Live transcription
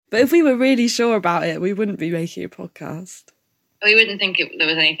But if we were really sure about it, we wouldn't be making a podcast. We wouldn't think there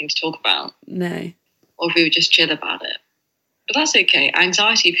was anything to talk about. No. Or if we would just chill about it. But that's okay.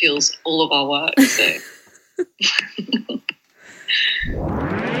 Anxiety fuels all of our work, so...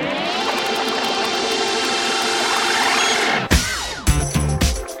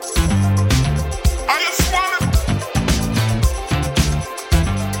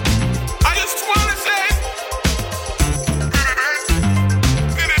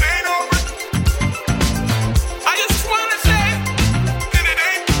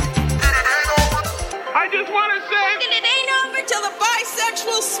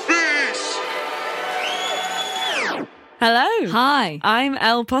 Hello. Hi. I'm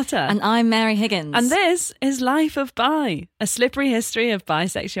Elle Potter. And I'm Mary Higgins. And this is Life of Bi, a slippery history of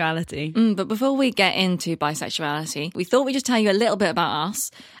bisexuality. But before we get into bisexuality, we thought we'd just tell you a little bit about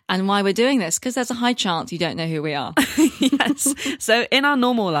us and why we're doing this, because there's a high chance you don't know who we are. Yes. So in our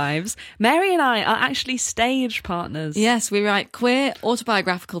normal lives, Mary and I are actually stage partners. Yes, we write queer,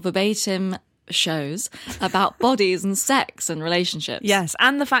 autobiographical, verbatim shows about bodies and sex and relationships. Yes,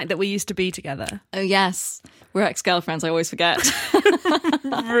 and the fact that we used to be together. Oh, yes. We're ex-girlfriends, I always forget.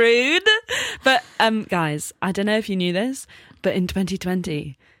 Rude. But, guys, I don't know if you knew this, but in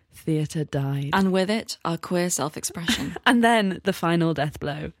 2020, theatre died. And with it, our queer self-expression. And then the final death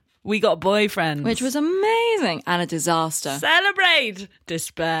blow. We got boyfriends. Which was amazing and a disaster. Celebrate!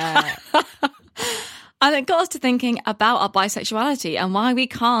 Despair. And it got us to thinking about our bisexuality and why we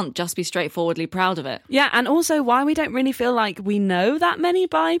can't just be straightforwardly proud of it. Yeah, and also why we don't really feel like we know that many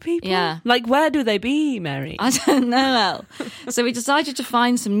bi people. Yeah. Like, where do they be, Mary? I don't know, Elle. So we decided to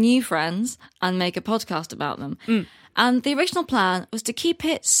find some new friends and make a podcast about them. And the original plan was to keep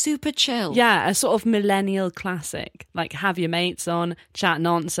it super chill. Yeah, a sort of millennial classic. Like, have your mates on, chat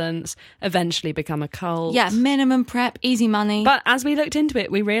nonsense, eventually become a cult. Yeah, minimum prep, easy money. But as we looked into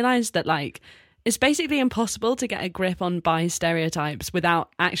it, we realised that, like, it's basically impossible to get a grip on bi stereotypes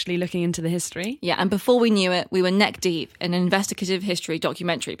without actually looking into the history. Yeah, and before we knew it, we were neck deep in an investigative history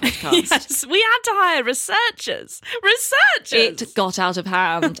documentary podcast. Yes, we had to hire researchers. It got out of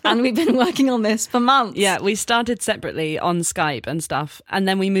hand, and we've been working on this for months. Yeah, we started separately on Skype and stuff, and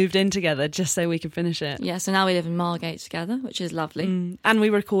then we moved in together just so we could finish it. Yeah, so now we live in Margate together, which is lovely. And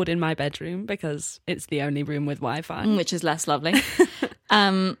we record in my bedroom because it's the only room with Wi-Fi. Which is less lovely.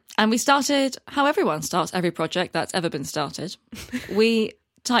 And we started how everyone starts every project that's ever been started. We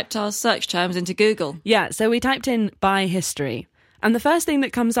typed our search terms into Google. Yeah, so we typed in bi history. And the first thing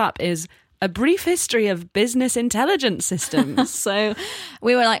that comes up is a brief history of business intelligence systems. So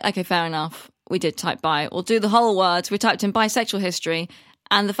we were like, okay, fair enough. We did type bi. We'll do the whole word. We typed in bisexual history.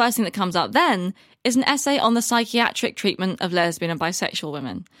 And the first thing that comes up then is an essay on the psychiatric treatment of lesbian and bisexual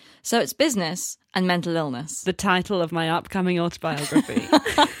women. So it's business and mental illness. The title of my upcoming autobiography.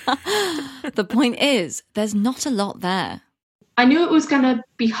 The point is, there's not a lot there. I knew it was going to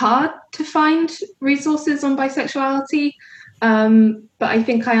be hard to find resources on bisexuality, but I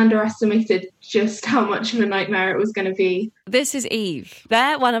think I underestimated just how much of a nightmare it was going to be. This is Eve.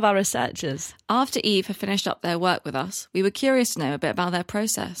 They're one of our researchers. After Eve had finished up their work with us, we were curious to know a bit about their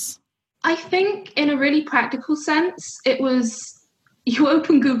process. I think in a really practical sense, it was you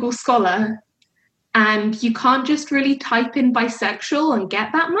open Google Scholar and you can't just really type in bisexual and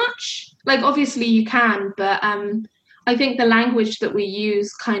get that much. Like, obviously you can, but I think the language that we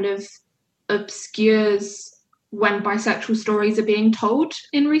use kind of obscures when bisexual stories are being told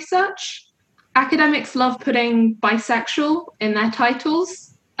in research. Academics love putting bisexual in their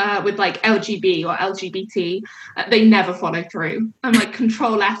titles with like LGB or LGBT. They never follow through. I'm like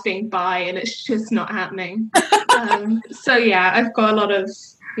control Fing bi and it's just not happening. So yeah, I've got a lot of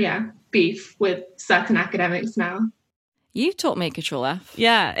beef with certain academics now. You've taught me Control F.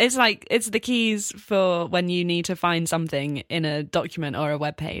 Yeah, it's like, it's the keys for when you need to find something in a document or a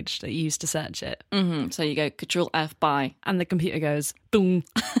web page that you use to search it. So you go Control F bi. And the computer goes, dung,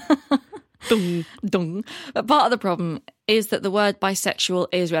 dung, dung. But part of the problem is that the word bisexual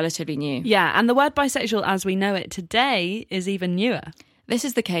is relatively new. Yeah, and the word bisexual as we know it today is even newer. This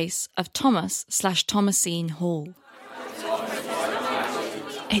is the case of Thomas/Thomasine Hall.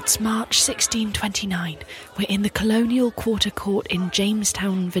 It's March 1629. We're in the Colonial Quarter Court in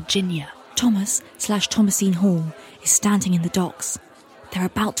Jamestown, Virginia. Thomas/Thomasine Hall is standing in the docks. They're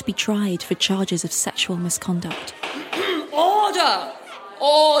about to be tried for charges of sexual misconduct. Order!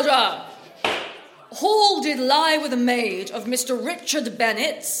 Order! Hall did lie with a maid of Mr. Richard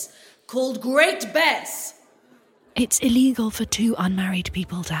Bennett's called Great Bess. It's illegal for two unmarried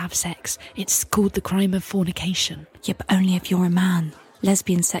people to have sex. It's called the crime of fornication. Yeah, but only if you're a man.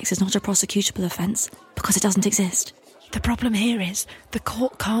 Lesbian sex is not a prosecutable offence because it doesn't exist. The problem here is the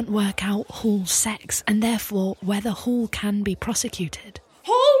court can't work out Hall's sex and therefore whether Hall can be prosecuted.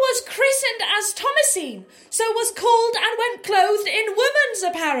 Hall was christened as Thomasine, so was called and went clothed in woman's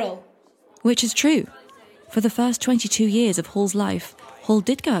apparel. Which is true. For the first 22 years of Hall's life, Hall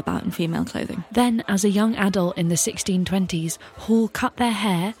did go about in female clothing. Then, as a young adult in the 1620s, Hall cut their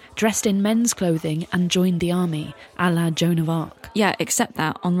hair, dressed in men's clothing and joined the army, a la Joan of Arc. Yeah, except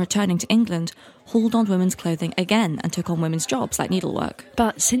that, on returning to England, Hall donned women's clothing again and took on women's jobs like needlework.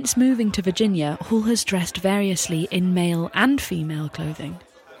 But since moving to Virginia, Hall has dressed variously in male and female clothing.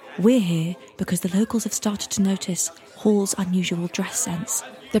 We're here because the locals have started to notice Hall's unusual dress sense.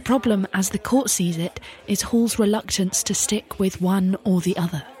 The problem, as the court sees it, is Hall's reluctance to stick with one or the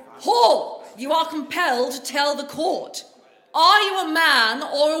other. Hall, you are compelled to tell the court. Are you a man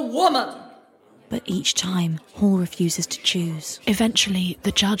or a woman? But each time, Hall refuses to choose. Eventually,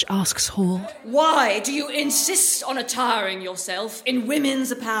 the judge asks Hall, Why do you insist on attiring yourself in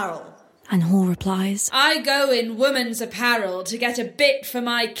women's apparel? And Hall replies, I go in women's apparel to get a bit for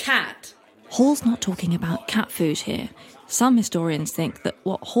my cat. Hall's not talking about cat food here. Some historians think that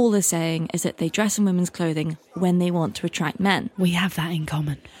what Hall is saying is that they dress in women's clothing when they want to attract men. We have that in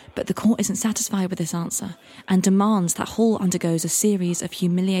common. But the court isn't satisfied with this answer and demands that Hall undergoes a series of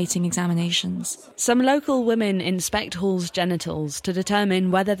humiliating examinations. Some local women inspect Hall's genitals to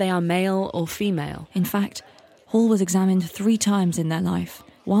determine whether they are male or female. In fact, Hall was examined 3 times in their life,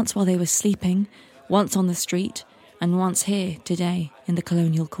 once while they were sleeping, once on the street, and once here today in the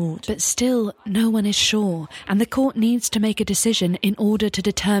colonial court. But still, no one is sure, and the court needs to make a decision in order to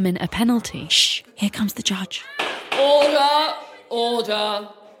determine a penalty. Shh, here comes the judge. Order, order.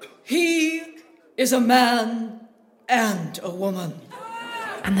 He is a man and a woman.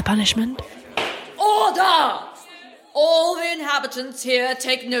 And the punishment? Order! All the inhabitants here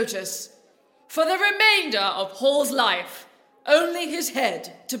take notice. For the remainder of Hall's life, only his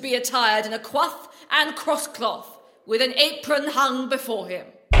head to be attired in a coif and crosscloth, with an apron hung before him.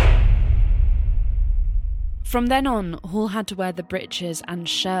 From then on, Hall had to wear the breeches and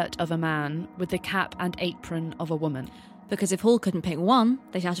shirt of a man with the cap and apron of a woman. Because if Hall couldn't pick one,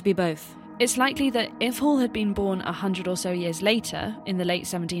 they'd have to be both. It's likely that if Hall had been born 100 or so years later, in the late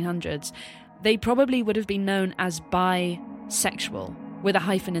 1700s, they probably would have been known as bisexual, with a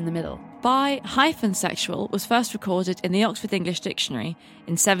hyphen in the middle. Bi-sexual was first recorded in the Oxford English Dictionary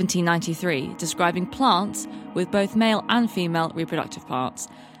in 1793, describing plants with both male and female reproductive parts.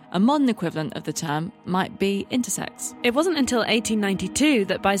 A modern equivalent of the term might be intersex. It wasn't until 1892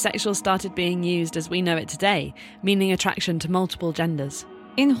 that bisexual started being used as we know it today, meaning attraction to multiple genders.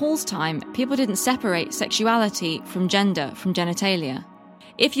 In Hall's time, people didn't separate sexuality from gender, from genitalia.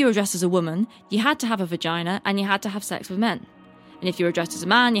 If you were dressed as a woman, you had to have a vagina and you had to have sex with men. And if you were dressed as a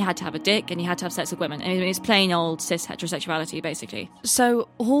man, you had to have a dick and you had to have sex with women. I mean, it's plain old cis heterosexuality, basically. So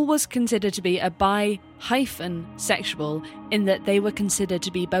Hall was considered to be a bi-sexual in that they were considered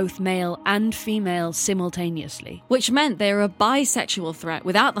to be both male and female simultaneously. Which meant they were a bisexual threat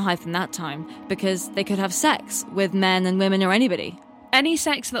without the hyphen that time, because they could have sex with men and women or anybody. Any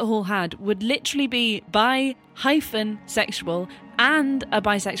sex that Hall had would literally be bi-sexual and a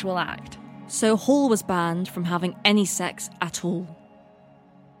bisexual act. So Hall was banned from having any sex at all.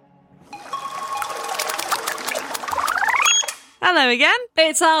 Hello again.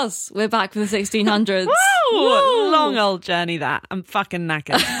 It's us. We're back for the 1600s. Woo! Long old journey that. I'm fucking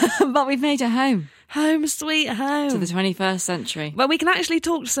knackered. But we've made it home. Home sweet home. To the 21st century. But we can actually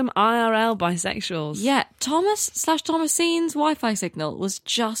talk to some IRL bisexuals. Yeah, Thomas/Thomassine's Wi-Fi signal was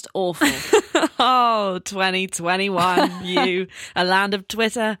just awful. Oh, 2021, you. A land of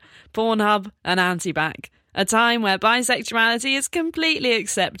Twitter, Pornhub and anti-back. A time where bisexuality is completely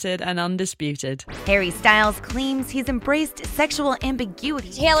accepted and undisputed. Harry Styles claims he's embraced sexual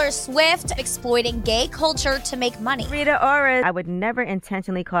ambiguity. Taylor Swift exploiting gay culture to make money. Rita Ora, I would never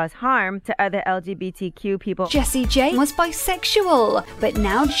intentionally cause harm to other LGBTQ people. Jessie J was bisexual, but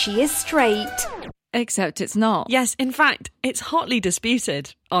now she is straight. Except it's not. Yes, in fact, it's hotly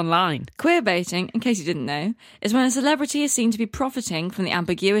disputed online. Queerbaiting, in case you didn't know, is when a celebrity is seen to be profiting from the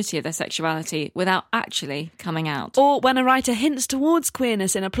ambiguity of their sexuality without actually coming out. Or when a writer hints towards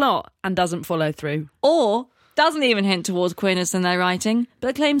queerness in a plot and doesn't follow through. Or doesn't even hint towards queerness in their writing,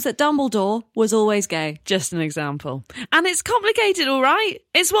 but claims that Dumbledore was always gay. Just an example. And it's complicated, all right?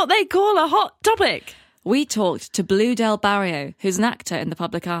 It's what they call a hot topic. We talked to Blue Del Barrio, who's an actor in the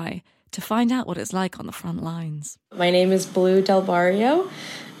public eye, to find out what it's like on the front lines. My name is Blue Del Barrio.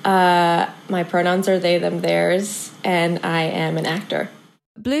 My pronouns are they, them, theirs, and I am an actor.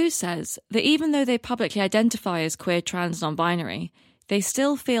 Blue says that even though they publicly identify as queer, trans, non-binary, they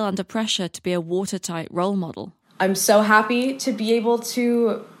still feel under pressure to be a watertight role model. I'm so happy to be able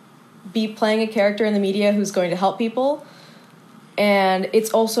to be playing a character in the media who's going to help people. And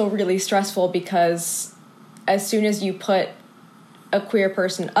it's also really stressful because as soon as you put a queer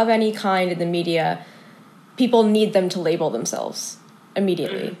person of any kind in the media, people need them to label themselves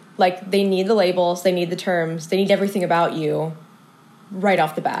immediately. Like, they need the labels, they need the terms, they need everything about you right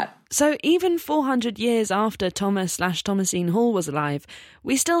off the bat. So even 400 years after Thomas/Thomasine Hall was alive,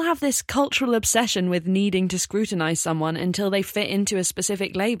 we still have this cultural obsession with needing to scrutinise someone until they fit into a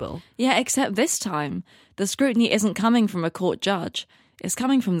specific label. Yeah, except this time, the scrutiny isn't coming from a court judge. It's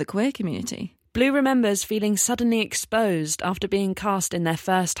coming from the queer community. Blue remembers feeling suddenly exposed after being cast in their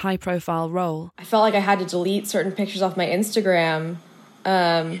first high-profile role. I felt like I had to delete certain pictures off my Instagram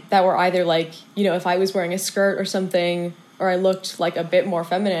that were either like, you know, if I was wearing a skirt or something, or I looked like a bit more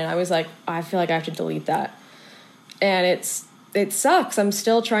feminine, I was like, I feel like I have to delete that. And it sucks. I'm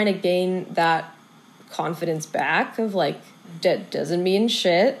still trying to gain that confidence back of like, that doesn't mean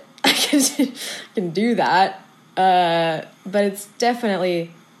shit. I can do that. But it's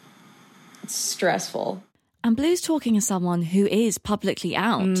definitely stressful. And Blue's talking as someone who is publicly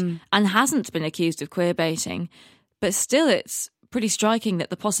out and hasn't been accused of queer baiting, but still it's pretty striking that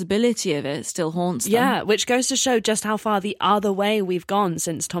the possibility of it still haunts them. Yeah, which goes to show just how far the other way we've gone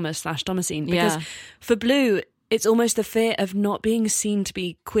since Thomas/Thomasine. Because for Blue, it's almost the fear of not being seen to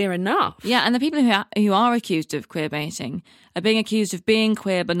be queer enough. Yeah, and the people who are accused of queer baiting are being accused of being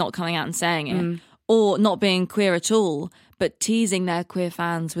queer but not coming out and saying it, or not being queer at all, but teasing their queer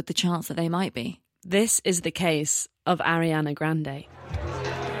fans with the chance that they might be. This is the case of Ariana Grande.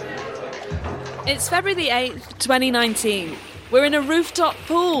 It's February the 8th, 2019. We're in a rooftop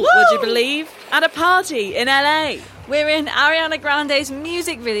pool, would you believe? At a party in LA. We're in Ariana Grande's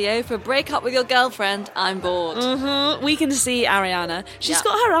music video for Break Up With Your Girlfriend, I'm Bored. We can see Ariana. She's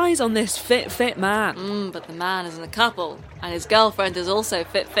got her eyes on this fit man. But the man is in a couple, and his girlfriend is also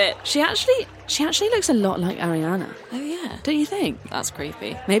fit. She actually looks a lot like Ariana. Oh yeah. Don't you think? That's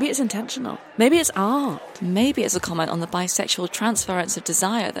creepy. Maybe it's intentional. Maybe it's art. Maybe it's a comment on the bisexual transference of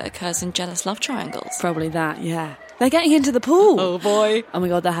desire that occurs in jealous love triangles. Probably that, yeah. They're getting into the pool. Oh boy. Oh my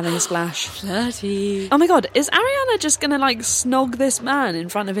god, they're having a splash. Flirty. Oh my god, is Ariana just gonna like snog this man in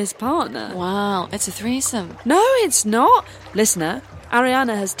front of his partner? Wow, it's a threesome. No, it's not. Listener,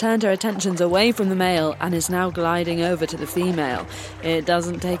 Ariana has turned her attentions away from the male and is now gliding over to the female. It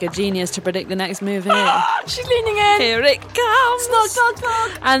doesn't take a genius to predict the next move here. She's leaning in. Here it comes.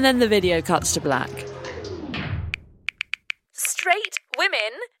 Snog. And then the video cuts to black. Straight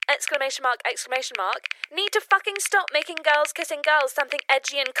women, ! Need to fucking stop making girls kissing girls something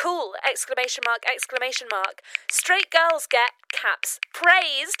edgy and cool! ! Straight girls get, caps,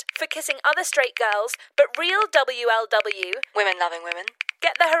 praised for kissing other straight girls, but real WLW, women loving women,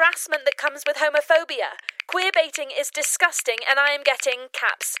 get the harassment that comes with homophobia. Queer baiting is disgusting and I am getting,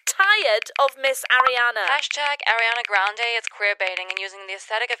 caps, tired of Miss Ariana. Hashtag Ariana Grande is queer baiting and using the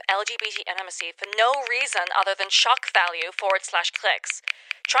aesthetic of LGBT intimacy for no reason other than shock value /clicks.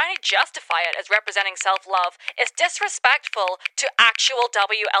 Trying to justify it as representing self-love is disrespectful to actual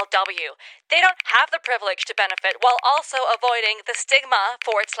WLW. They don't have the privilege to benefit while also avoiding the stigma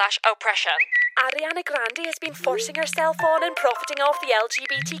 /oppression. Ariana Grande has been forcing herself on and profiting off the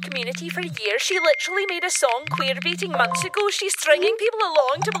LGBT community for years. She literally made a song queer baiting months ago. She's stringing people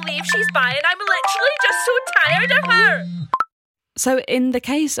along to believe she's bi, and I'm literally just so tired of her. So in the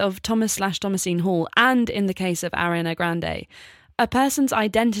case of Thomas/Thomasine Hall and in the case of Ariana Grande, a person's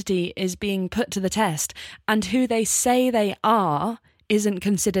identity is being put to the test, and who they say they are isn't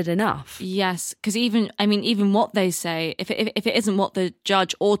considered enough. Yes, because even what they say, if it isn't what the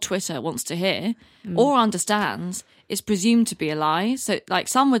judge or Twitter wants to hear or understands, is presumed to be a lie. So, like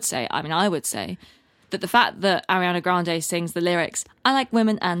some would say, I would say, that the fact that Ariana Grande sings the lyrics, I like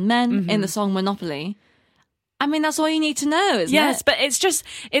women and men, in the song Monopoly, that's all you need to know, isn't it? Yes, but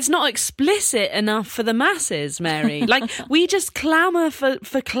it's not explicit enough for the masses, Mary. Like, we just clamour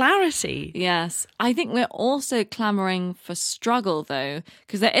for clarity. Yes. I think we're also clamouring for struggle, though,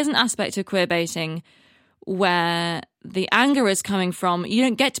 because there is an aspect of queer baiting where the anger is coming from, you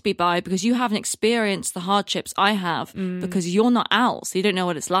don't get to be bi because you haven't experienced the hardships I have because you're not out, so you don't know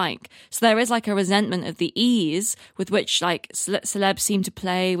what it's like. So there is like a resentment of the ease with which like celebs seem to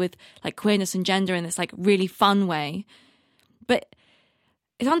play with like queerness and gender in this like really fun way. But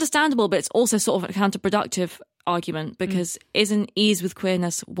it's understandable, but it's also sort of a counterproductive argument because isn't ease with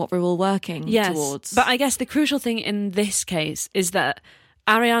queerness what we're all working towards? But I guess the crucial thing in this case is that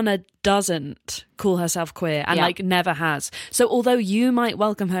Ariana doesn't call herself queer and like never has. So although you might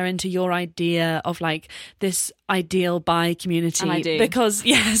welcome her into your idea of like this ideal bi community, And I do.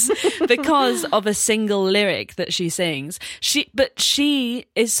 because of a single lyric that she sings, she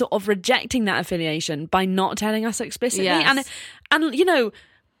is sort of rejecting that affiliation by not telling us explicitly. Yes. And you know,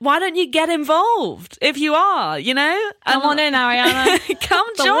 why don't you get involved if you are, you know? Come on in, Ariana. Come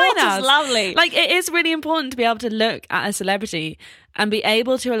The join water's us. lovely. Like, it is really important to be able to look at a celebrity and be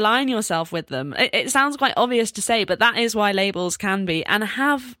able to align yourself with them. It sounds quite obvious to say, but that is why labels can be and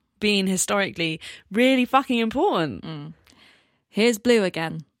have been historically really fucking important. Here's Blue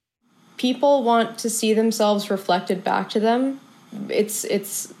again. People want to see themselves reflected back to them. It's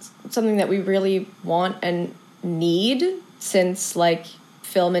something that we really want and need since like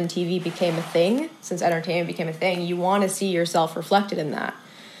film and TV became a thing, since entertainment became a thing. You want to see yourself reflected in that.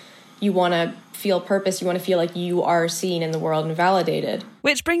 You want to feel purpose. You want to feel like you are seen in the world and validated.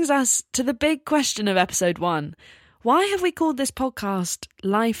 Which brings us to the big question of episode 1. Why have we called this podcast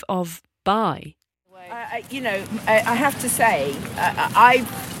Life of Bi? I have to say,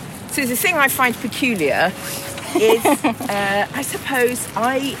 so the thing I find peculiar is, I suppose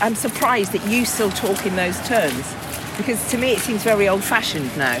I am surprised that you still talk in those terms. Because to me it seems very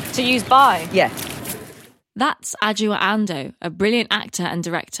old-fashioned now. To use bi? Yeah. That's Adjoa Andoh, a brilliant actor and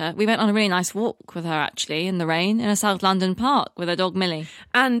director. We went on a really nice walk with her, actually, in the rain, in a South London park with her dog Millie.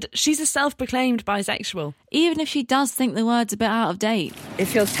 And she's a self-proclaimed bisexual. Even if she does think the word's a bit out of date. It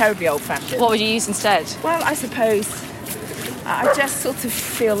feels terribly old-fashioned. What would you use instead? Well, I suppose I just sort of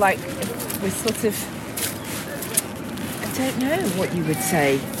feel like we're sort of... I don't know what you would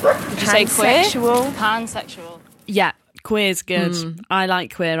say. Would you say queer? Pansexual? Pansexual. Yeah, queer's good. I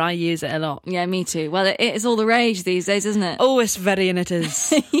like queer. I use it a lot. Yeah, me too. Well, it is all the rage these days, isn't it? Oh, it's very in it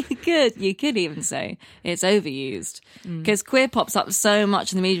is. You could even say it's overused. Because queer pops up so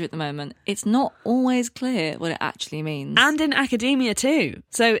much in the media at the moment, it's not always clear what it actually means. And in academia too.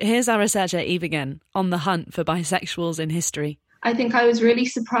 So here's our researcher Eve again, on the hunt for bisexuals in history. I think I was really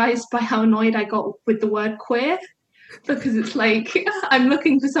surprised by how annoyed I got with the word queer. Because it's like, I'm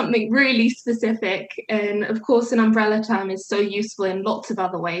looking for something really specific. And of course, an umbrella term is so useful in lots of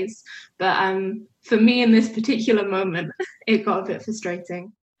other ways. But for me in this particular moment, it got a bit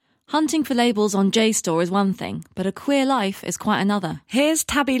frustrating. Hunting for labels on JSTOR is one thing, but a queer life is quite another. Here's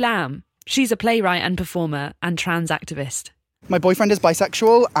Tabby Lamb. She's a playwright and performer and trans activist. My boyfriend is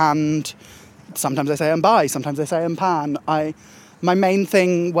bisexual, and sometimes I say I'm bi, sometimes I say I'm pan. My main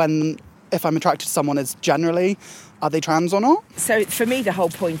thing if I'm attracted to someone is generally, are they trans or not? So for me, the whole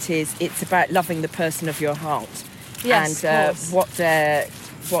point is it's about loving the person of your heart. Yes, and what their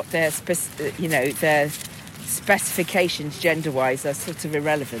specifications gender-wise are sort of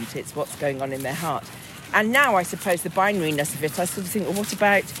irrelevant. It's what's going on in their heart. And now I suppose the binariness of it, I sort of think, well, what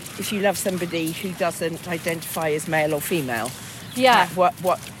about if you love somebody who doesn't identify as male or female? Yeah. What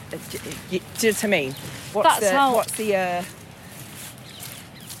do you know what I mean? What's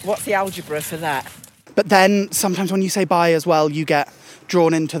the algebra for that? But then sometimes when you say bi as well, you get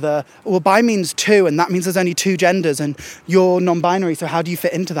drawn into bi means two, and that means there's only two genders, and you're non-binary, so how do you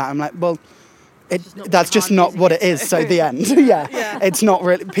fit into that? I'm like, well, that's just not what it is, so the end. Yeah. It's not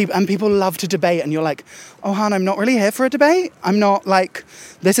really, people love to debate, and you're like, oh, Han, I'm not really here for a debate. I'm not like,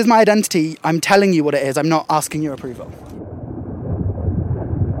 this is my identity, I'm telling you what it is, I'm not asking your approval.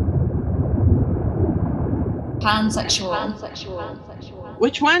 Pansexual.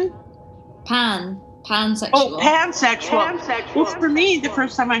 Which one? Pansexual. Oh, pansexual. Well, for me, the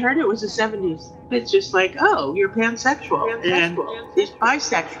first time I heard it was the 70s. It's just like, oh, you're pansexual. And it's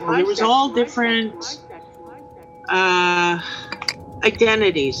bisexual. There was all different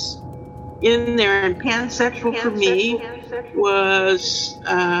identities in there. And pansexual for me was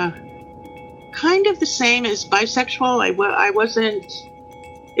kind of the same as bisexual.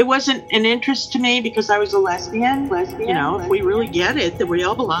 It wasn't an interest to me because I was a lesbian. You know, if we really get it, that we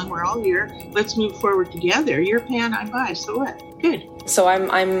all belong, we're all here, let's move forward together. You're pan, I'm bi, so what? Good. So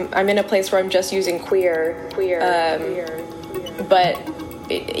I'm in a place where I'm just using queer. But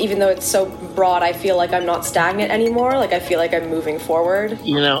even though it's so broad, I feel like I'm not stagnant anymore. Like, I feel like I'm moving forward.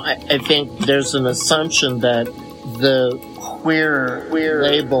 You know, I think there's an assumption that the queer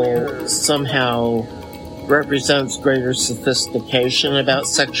label somehow represents greater sophistication about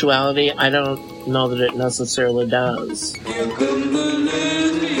sexuality. I don't know that it necessarily does.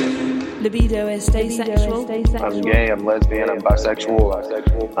 Libido is asexual. I'm gay, I'm lesbian, I'm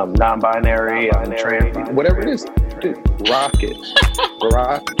bisexual, I'm non-binary, I'm trans. Whatever it is, dude, rock it.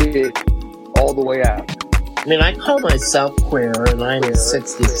 Rock it all the way out. I mean, I call myself queer, and I'm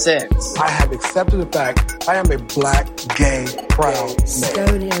 66. I have accepted the fact I am a black, gay, proud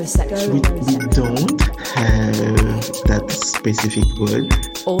man. We don't have that specific word.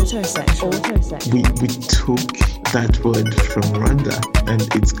 Autosexual. We took that word from Rwanda, and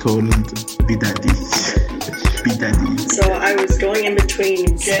it's called bidadi. Bidadi. So I was going in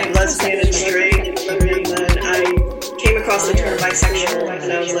between gay, lesbian, and straight, and then I came across the term bisexual,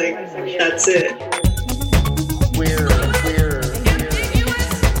 and I was like, that's it. Queer.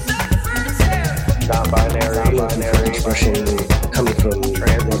 Non-binary. Expression coming from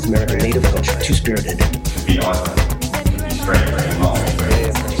North American Native culture, two-spirited. Be awesome. Be straight,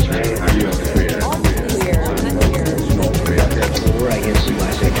 How you Or I guess you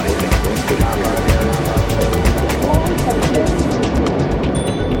might say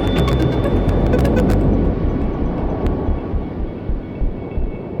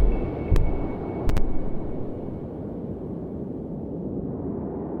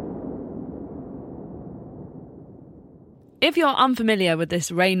If you're unfamiliar with this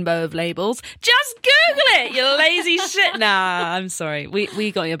rainbow of labels, just Google it, you lazy shit. Nah, I'm sorry.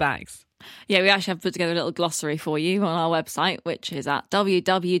 We got your backs. Yeah, we actually have put together a little glossary for you on our website, which is at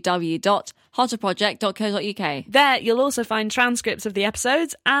www.hotterproject.co.uk. There, you'll also find transcripts of the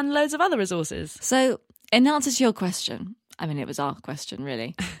episodes and loads of other resources. So, in answer to your question, I mean, it was our question,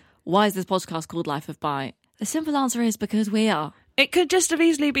 really. Why is this podcast called Life of Bi? The simple answer is because we are. It could just have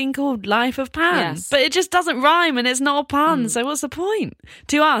easily been called Life of Pan, Yes. but it just doesn't rhyme and it's not a pun, so what's the point?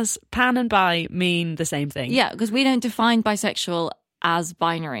 To us, pan and bi mean the same thing. Yeah, because we don't define bisexual as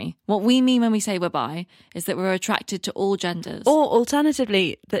binary. What we mean when we say we're bi is that we're attracted to all genders. Or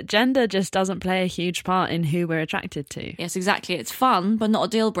alternatively, that gender just doesn't play a huge part in who we're attracted to. Yes, exactly. It's fun, but not a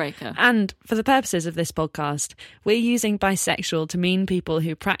deal breaker. And for the purposes of this podcast, we're using bisexual to mean people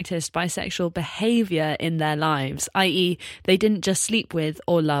who practiced bisexual behaviour in their lives, i.e. they didn't just sleep with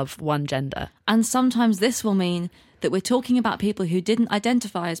or love one gender. And sometimes this will mean that we're talking about people who didn't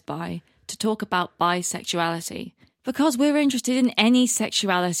identify as bi to talk about bisexuality. Because we're interested in any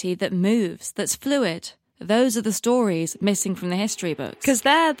sexuality that moves, that's fluid. Those are the stories missing from the history books. Because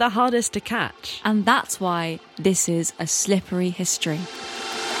they're the hardest to catch. And that's why this is a slippery history.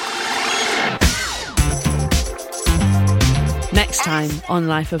 Next time on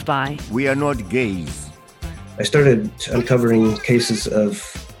Life of Bi. We are not gays. I started uncovering cases of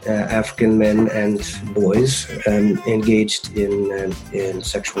African men and boys engaged in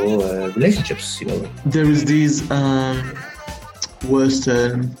sexual relationships. You know, There is this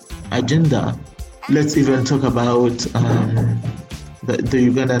Western agenda. Let's even talk about the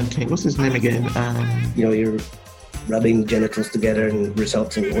Ugandan king. What's his name again? You're rubbing genitals together and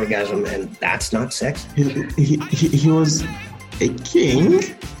results in orgasm, and that's not sex. He was a king,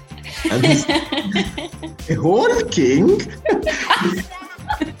 and he's a whole king.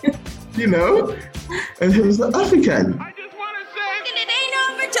 And he was African. It ain't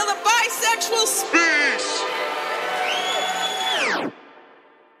over till the bisexual speaks.